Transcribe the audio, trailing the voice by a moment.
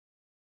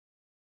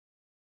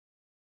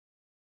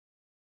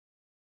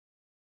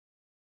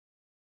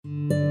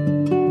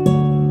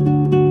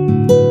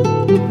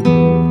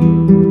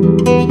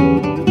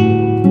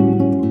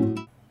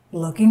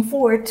Looking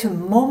forward to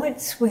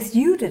moments with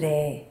you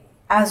today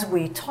as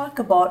we talk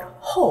about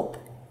hope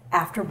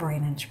after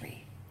brain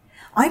injury.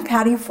 I'm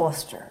Patti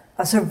Foster,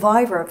 a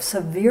survivor of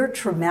severe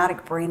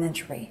traumatic brain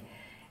injury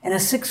in a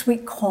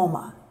 6-week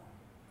coma.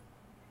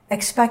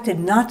 Expected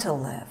not to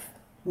live,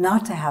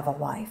 not to have a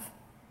life.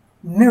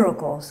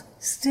 Miracles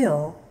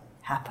still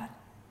happen.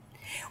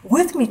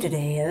 With me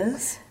today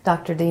is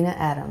Dr. Deana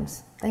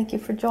Adams. Thank you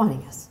for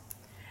joining us.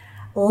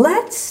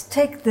 Let's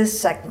take this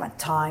segment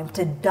time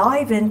to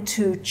dive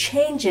into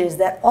changes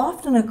that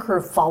often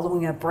occur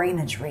following a brain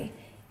injury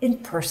in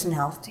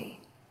personality.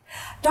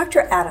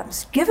 Dr.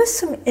 Adams, give us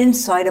some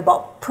insight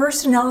about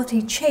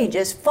personality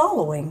changes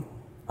following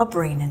a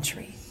brain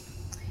injury.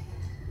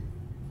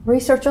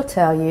 Research will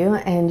tell you,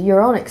 and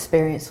your own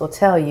experience will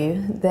tell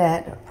you,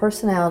 that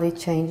personality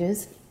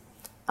changes,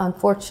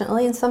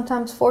 unfortunately and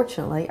sometimes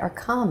fortunately, are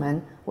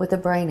common with a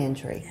brain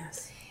injury.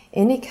 Yes.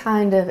 Any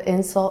kind of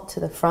insult to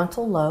the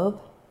frontal lobe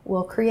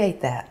will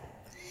create that.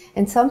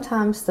 And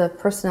sometimes the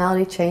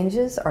personality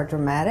changes are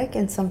dramatic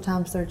and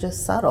sometimes they're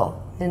just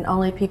subtle, and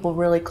only people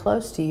really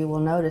close to you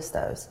will notice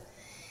those.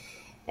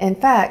 In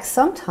fact,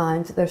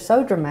 sometimes they're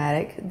so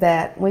dramatic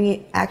that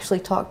we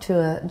actually talked to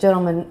a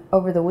gentleman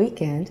over the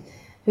weekend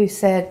who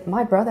said,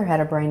 my brother had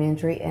a brain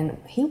injury and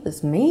he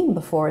was mean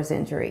before his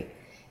injury.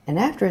 And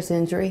after his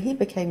injury, he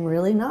became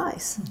really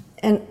nice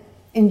and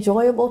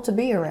enjoyable to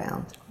be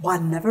around.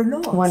 One never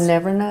knows. One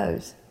never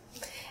knows.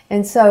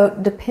 And so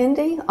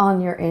depending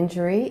on your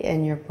injury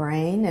and your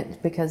brain,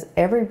 because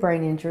every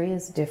brain injury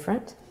is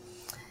different,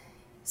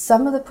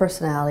 some of the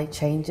personality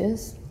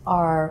changes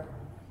are,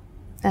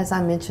 as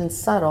I mentioned,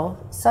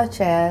 subtle,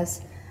 such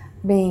as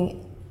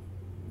being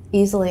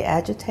easily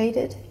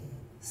agitated.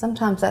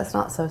 Sometimes that's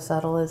not so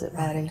subtle, is it,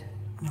 Patti?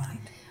 Right.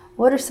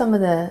 What are some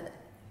of the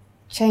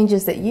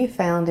changes that you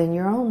found in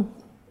your own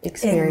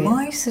experience? In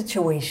my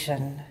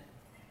situation,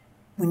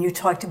 when you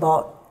talked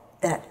about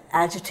that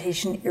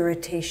agitation,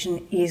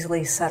 irritation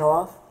easily set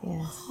off,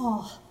 Yes.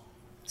 oh,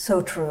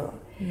 so true.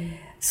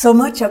 So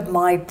much of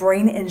my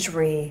brain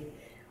injury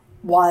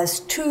was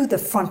to the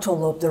frontal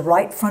lobe, the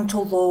right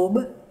frontal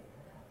lobe,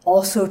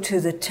 also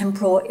to the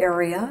temporal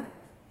area,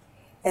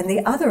 and the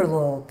other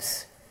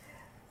lobes.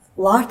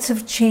 Lots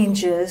of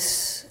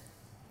changes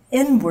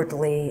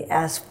inwardly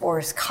as far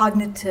as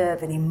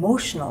cognitive and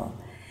emotional,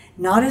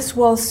 not as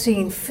well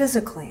seen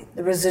physically,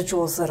 the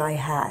residuals that I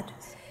had.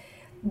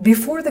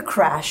 Before the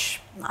crash,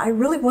 I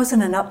really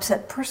wasn't an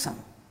upset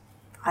person.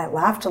 I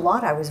laughed a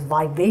lot, I was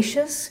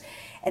vivacious,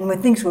 and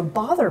when things would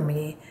bother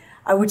me,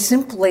 I would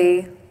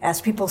simply, as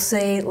people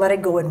say, let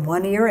it go in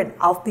one ear and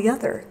out the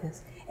other,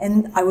 Yes.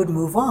 and I would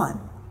move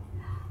on.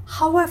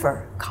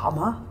 However,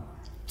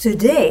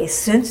 today,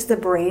 since the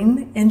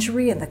brain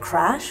injury and the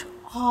crash,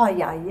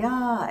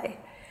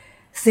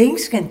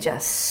 things can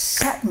just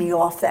set me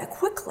off that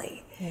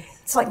quickly. Yes.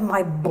 It's like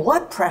my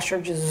blood pressure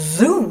just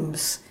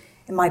zooms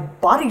and my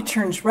body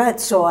turns red,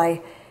 so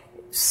I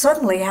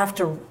suddenly have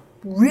to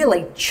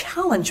really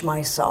challenge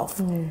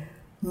myself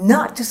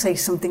not to say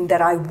something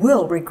that I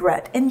will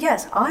regret. And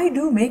yes, I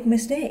do make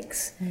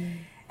mistakes.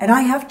 And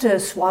I have to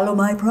swallow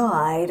my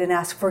pride and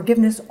ask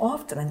forgiveness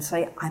often and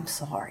say, I'm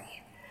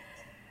sorry.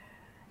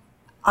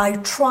 I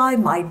try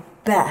my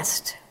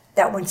best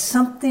that when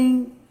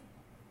something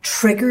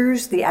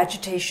triggers the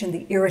agitation,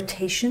 the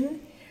irritation,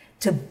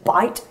 to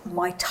bite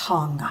my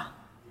tongue,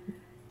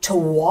 to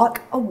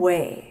walk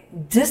away,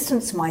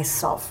 distance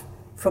myself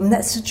from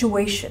that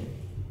situation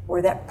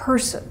or that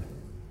person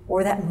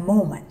or that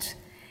moment.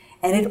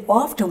 And it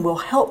often will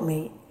help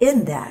me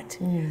in that.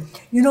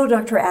 You know,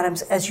 Dr.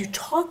 Adams, as you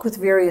talk with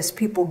various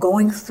people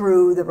going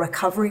through the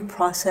recovery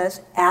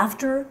process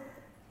after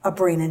a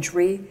brain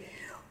injury,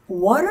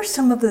 what are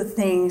some of the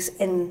things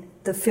in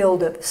the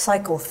field of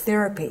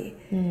psychotherapy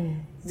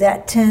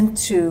that tend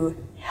to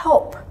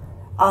help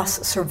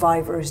us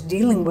survivors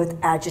dealing with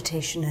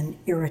agitation and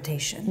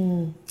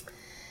irritation?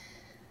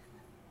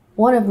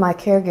 One of my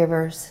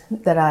caregivers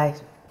that I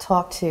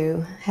talked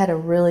to had a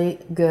really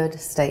good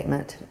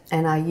statement,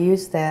 and I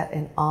use that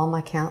in all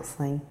my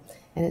counseling,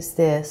 and it's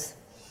this.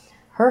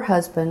 Her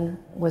husband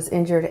was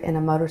injured in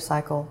a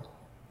motorcycle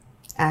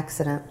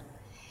accident,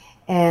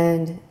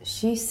 and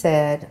she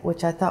said,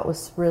 which I thought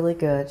was really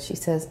good, she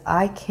says,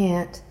 I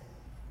can't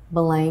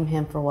blame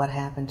him for what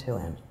happened to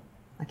him.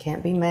 I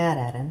can't be mad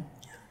at him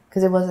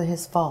because it wasn't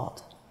his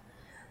fault.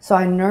 So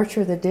I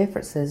nurture the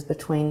differences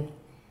between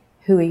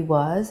who he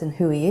was and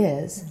who he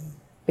is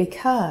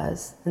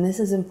because, and this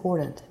is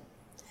important,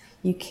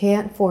 you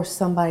can't force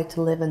somebody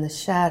to live in the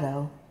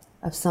shadow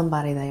of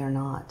somebody they are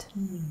not.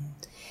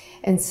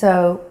 And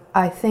so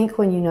I think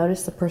when you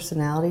notice the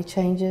personality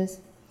changes,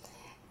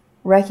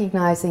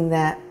 recognizing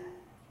that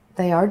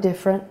they are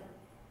different,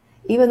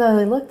 even though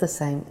they look the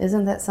same,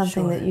 isn't that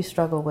something that you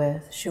struggle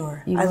with?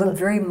 Sure. I look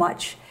very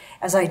much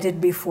as I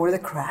did before the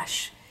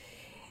crash.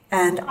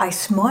 And I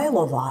smile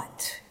a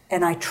lot,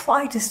 and I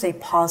try to stay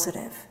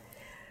positive.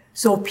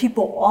 So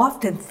people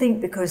often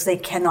think because they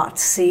cannot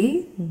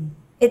see,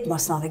 it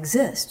must not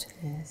exist.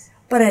 Yes.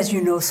 But as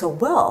you know so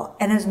well,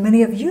 and as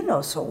many of you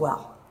know so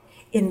well,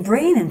 in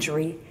brain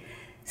injury,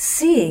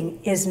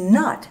 Seeing is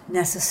not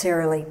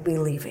necessarily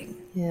believing.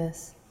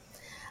 Yes.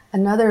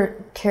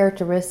 Another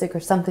characteristic or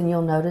something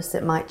you'll notice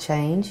that might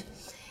change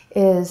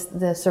is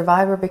the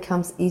survivor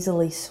becomes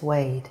easily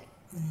swayed.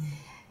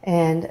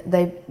 And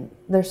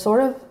they're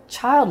sort of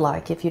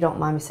childlike, if you don't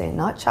mind me saying,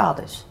 not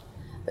childish,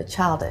 but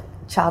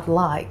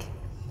childlike,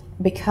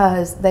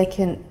 because they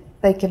can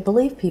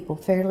believe people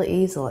fairly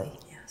easily.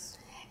 Yes.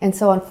 And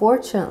so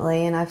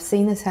unfortunately, and I've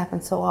seen this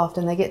happen so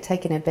often, they get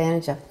taken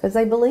advantage of because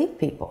they believe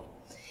people.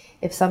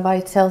 If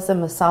somebody tells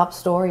them a sob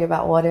story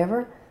about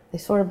whatever, they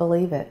sort of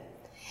believe it.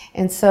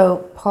 And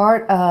so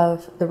part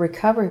of the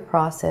recovery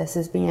process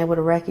is being able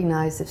to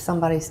recognize if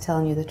somebody's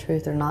telling you the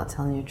truth or not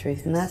telling you the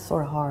truth, and that's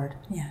sort of hard.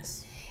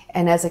 Yes.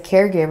 And as a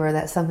caregiver,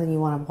 that's something you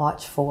want to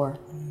watch for.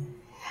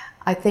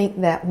 I think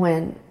that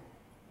when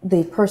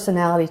the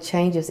personality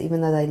changes,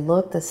 even though they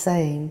look the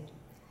same,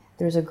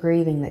 there's a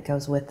grieving that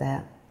goes with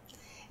that.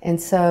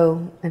 And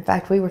so, in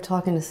fact, we were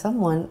talking to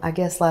someone, I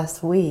guess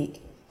last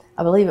week,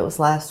 I believe it was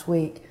last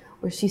week,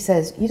 where she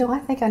says, I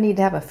think I need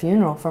to have a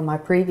funeral for my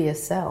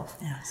previous self.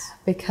 Yes.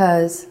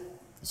 Because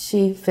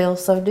she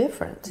feels so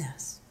different.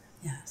 Yes.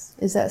 Yes.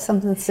 Is that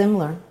something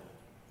similar?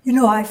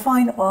 I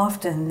find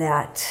often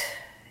that,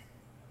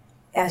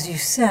 as you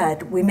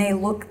said, we may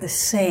look the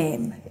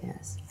same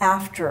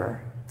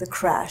after the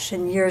crash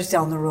and years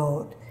down the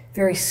road,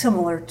 very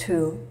similar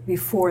to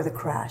before the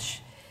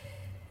crash.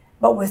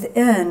 But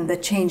within, the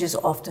changes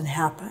often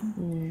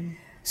happen.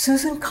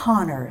 Susan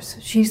Connors,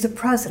 she's the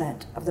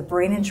president of the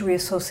Brain Injury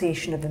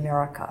Association of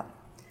America.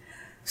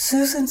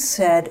 Susan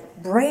said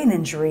brain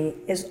injury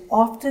is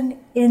often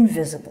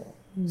invisible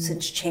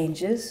since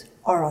changes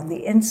are on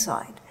the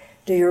inside.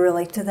 Do you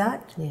relate to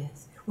that?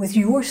 Yes. With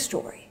your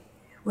story,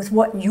 with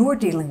what you're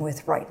dealing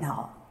with right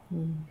now,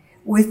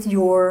 with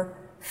your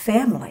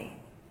family,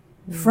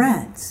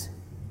 friends,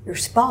 your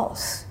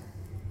spouse,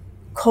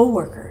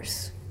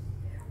 co-workers,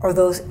 are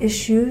those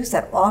issues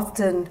that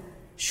often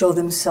show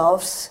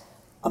themselves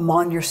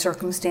among your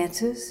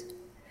circumstances?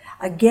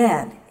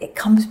 Again, it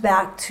comes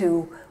back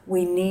to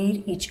we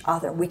need each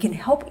other. We can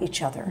help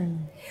each other.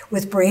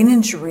 With brain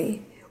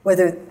injury,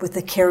 whether with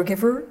the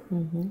caregiver,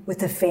 with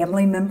the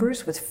family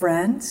members, with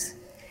friends,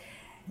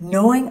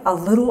 knowing a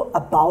little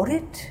about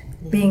it,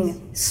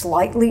 being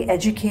slightly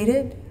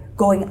educated,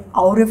 going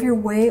out of your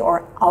way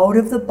or out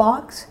of the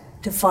box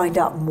to find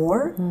out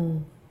more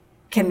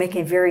can make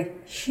a very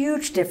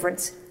huge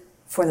difference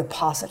for the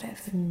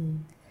positive.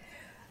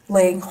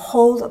 Laying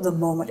hold of the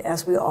moment,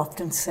 as we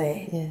often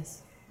say,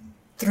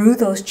 through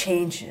those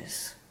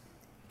changes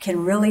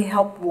can really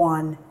help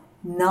one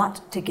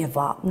not to give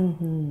up.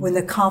 When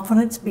the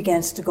confidence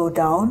begins to go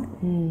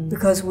down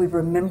because we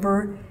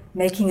remember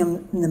making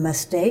the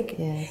mistake,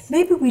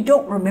 maybe we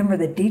don't remember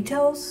the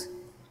details,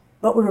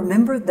 but we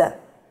remember the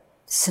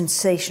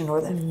sensation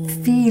or the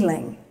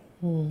feeling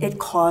it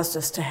caused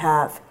us to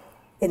have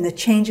in the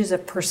changes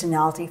of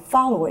personality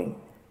following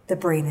the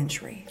brain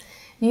injury.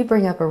 You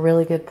bring up a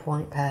really good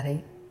point,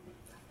 Patti.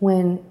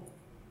 When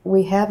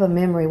we have a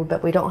memory,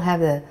 but we don't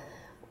have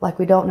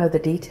we don't know the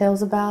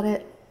details about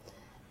it,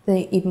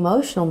 the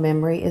emotional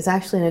memory is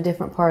actually in a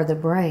different part of the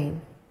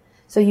brain.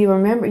 So you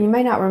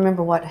may not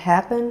remember what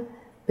happened,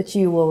 but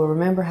you will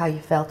remember how you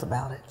felt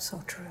about it.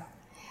 So true.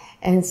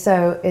 And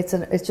so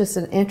it's just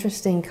an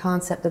interesting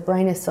concept. The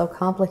brain is so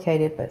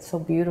complicated, but so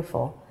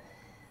beautiful.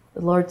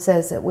 The Lord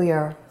says that we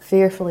are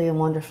fearfully and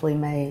wonderfully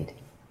made.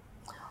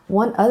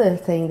 One other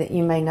thing that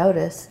you may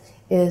notice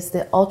is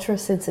the ultra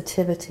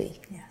sensitivity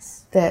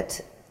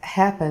that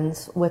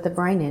happens with a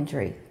brain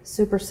injury.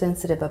 Super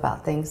sensitive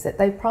about things that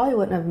they probably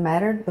wouldn't have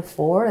mattered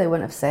before. They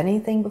wouldn't have said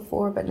anything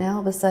before, but now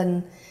all of a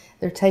sudden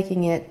they're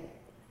taking it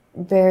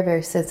very,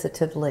 very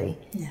sensitively.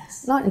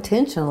 Not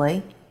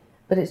intentionally,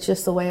 but it's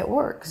just the way it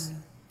works.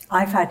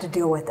 I've had to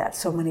deal with that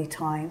so many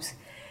times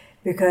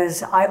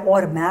because I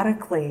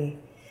automatically,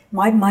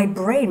 my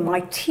brain,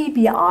 my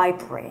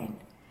TBI brain,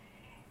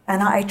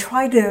 and I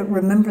try to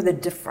remember the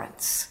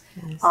difference,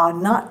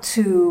 not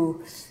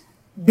to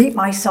beat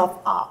myself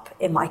up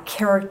in my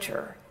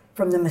character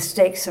from the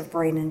mistakes of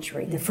brain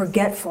injury, the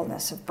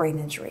forgetfulness of brain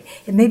injury.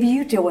 And maybe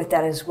you deal with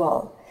that as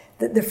well,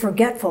 the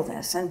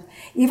forgetfulness. And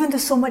even to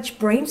so much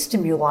brain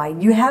stimuli,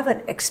 you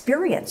haven't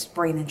experienced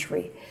brain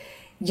injury,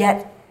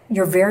 yet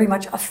you're very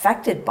much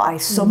affected by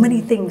so many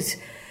things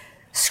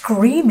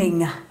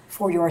screaming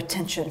for your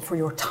attention, for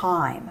your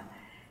time.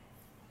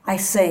 I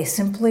say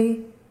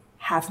simply,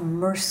 have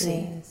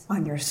mercy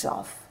on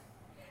yourself,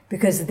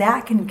 because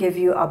that can give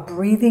you a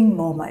breathing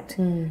moment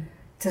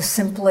to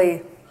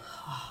simply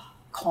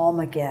calm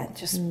again,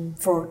 just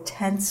for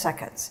 10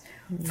 seconds,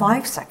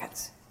 5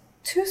 seconds,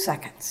 2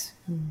 seconds.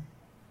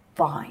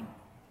 Fine.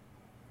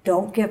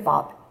 Don't give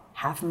up.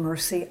 Have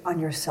mercy on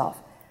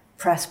yourself.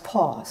 Press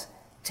pause.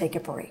 Take a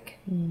break.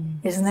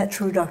 Isn't that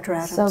true, Dr.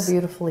 Adams? So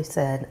beautifully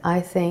said.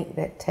 I think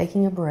that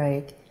taking a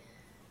break,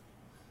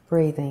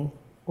 breathing,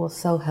 will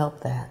so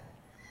help that.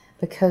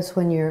 Because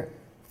when your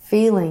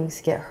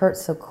feelings get hurt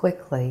so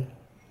quickly,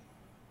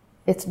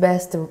 it's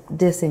best to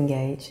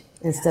disengage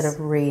instead of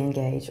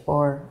re-engage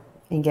or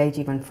engage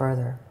even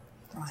further.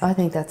 So I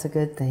think that's a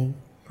good thing.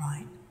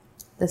 Right.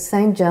 The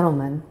same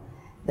gentleman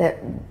that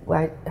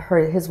I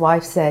heard his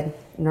wife said,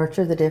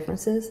 nurture the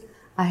differences,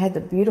 I had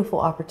the beautiful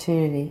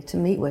opportunity to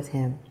meet with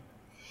him.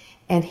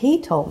 And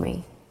he told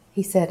me,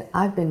 he said,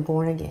 I've been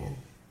born again.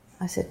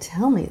 I said,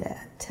 tell me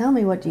that. Tell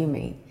me, what do you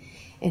mean?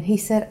 And he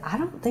said, I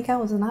don't think I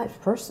was a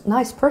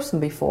nice person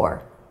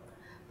before.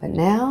 But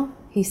now,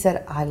 he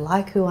said, I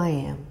like who I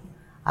am.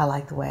 I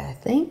like the way I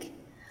think.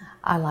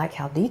 I like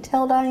how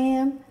detailed I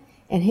am.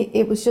 And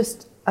it was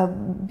just a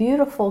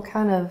beautiful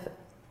kind of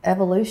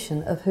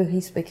evolution of who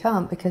he's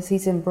become, because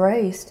he's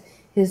embraced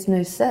his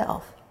new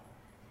self.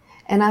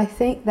 And I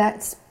think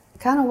that's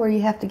kind of where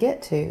you have to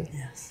get to.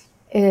 Yes.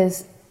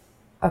 Is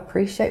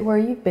appreciate where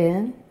you've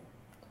been,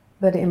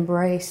 but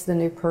embrace the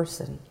new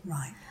person.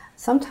 Right.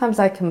 Sometimes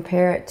I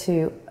compare it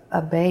to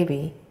a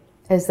baby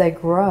as they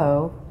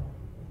grow,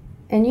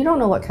 and you don't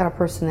know what kind of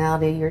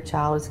personality your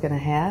child is going to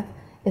have.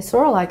 It's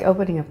sort of like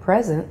opening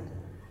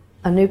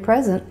a new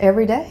present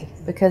every day,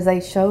 because they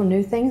show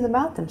new things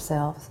about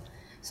themselves.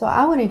 So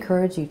I would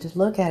encourage you to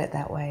look at it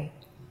that way,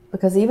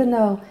 because even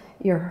though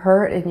you're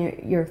hurt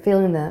and you're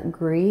feeling the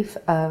grief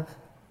of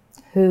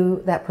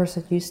who that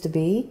person used to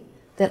be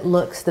that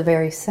looks the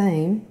very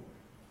same,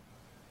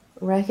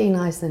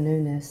 recognize the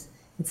newness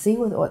and see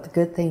what the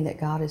good thing that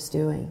God is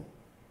doing.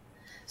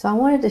 So I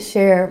wanted to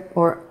share,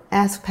 or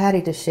ask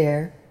Patti to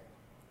share,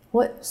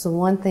 what's the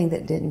one thing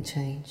that didn't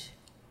change?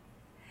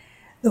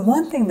 The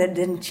one thing that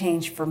didn't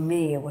change for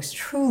me was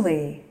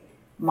truly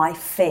my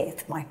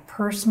faith, my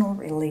personal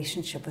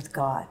relationship with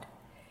God.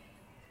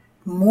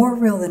 More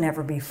real than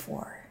ever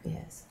before.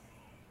 Yes.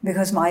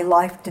 Because my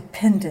life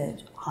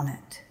depended on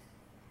it.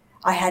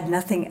 I had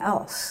nothing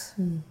else.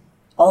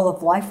 All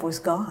of life was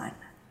gone.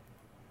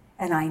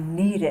 And I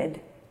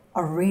needed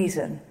a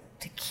reason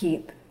to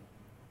keep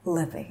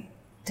living,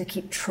 to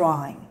keep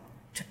trying,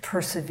 to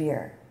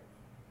persevere.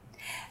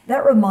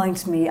 That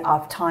reminds me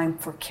of time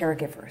for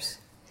caregivers.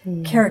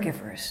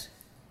 Caregivers,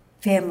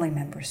 family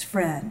members,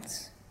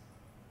 friends.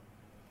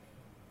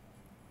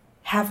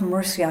 Have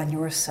mercy on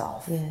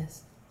yourself.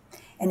 Yes.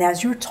 And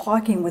as you're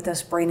talking with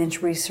us brain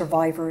injury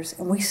survivors,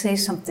 and we say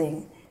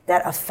something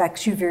that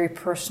affects you very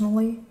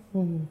personally,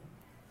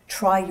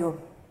 try your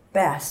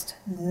best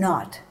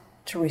not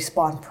to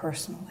respond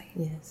personally.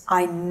 Yes.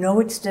 I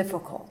know it's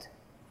difficult.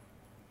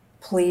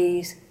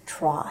 Please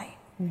try.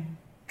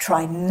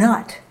 Try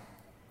not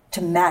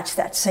to match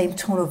that same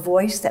tone of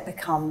voice that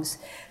becomes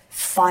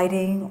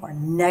fighting or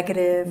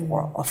negative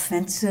or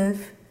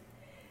offensive.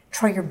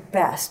 Try your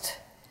best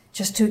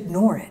just to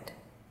ignore it.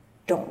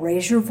 Don't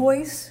raise your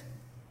voice.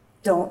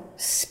 Don't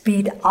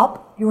speed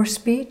up your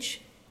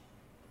speech.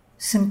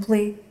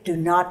 Simply do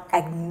not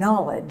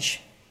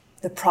acknowledge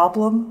the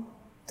problem,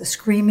 the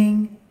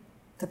screaming,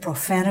 the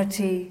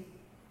profanity,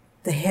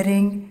 the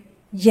hitting.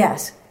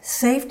 Yes,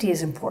 safety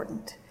is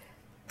important.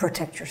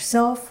 Protect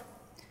yourself,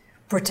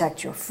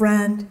 protect your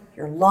friend,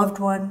 your loved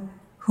one,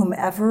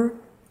 whomever,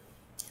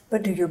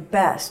 but do your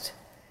best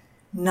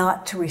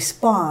not to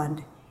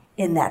respond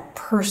in that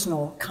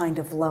personal kind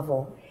of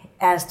level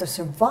as the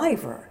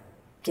survivor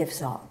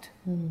gives out.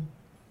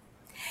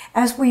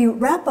 As we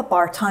wrap up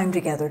our time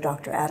together,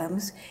 Dr.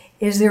 Adams,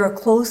 is there a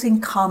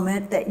closing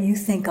comment that you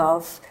think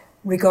of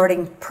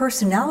regarding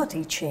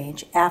personality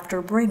change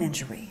after brain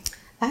injury?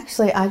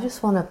 Actually, I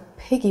just want to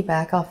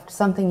piggyback off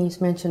something you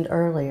mentioned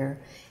earlier,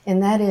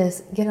 and that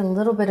is get a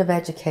little bit of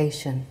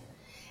education.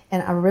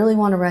 And I really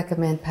want to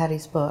recommend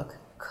Patti's book,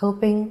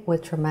 Coping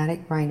with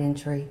Traumatic Brain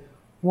Injury,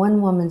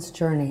 One Woman's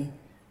Journey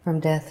from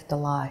Death to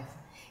Life.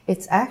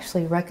 It's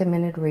actually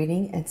recommended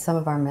reading at some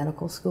of our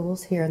medical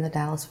schools here in the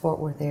Dallas-Fort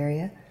Worth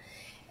area.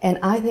 And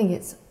I think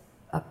it's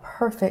a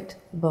perfect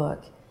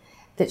book.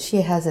 That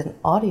she has an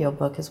audio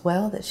book as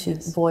well, that she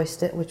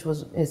voiced it, which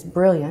is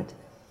brilliant.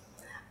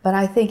 But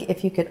I think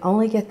if you could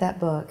only get that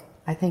book,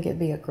 I think it'd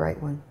be a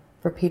great one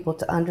for people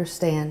to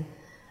understand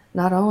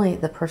not only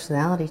the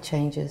personality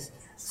changes,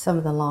 some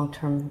of the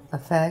long-term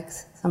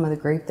effects, some of the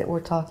grief that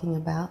we're talking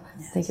about.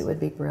 I think it would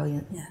be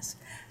brilliant. Yes.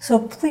 So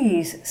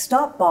please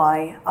stop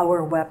by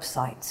our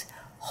websites,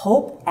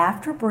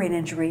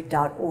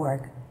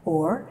 hopeafterbraininjury.org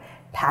or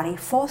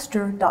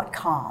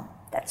pattifoster.com.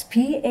 That's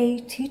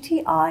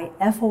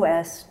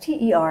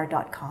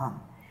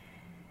PATTIFOSTER.com.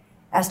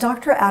 As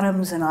Dr.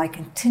 Adams and I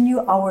continue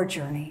our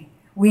journey,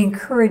 we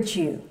encourage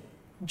you,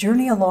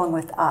 journey along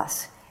with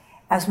us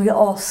as we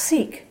all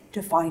seek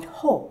to find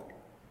hope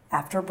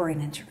after brain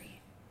injury.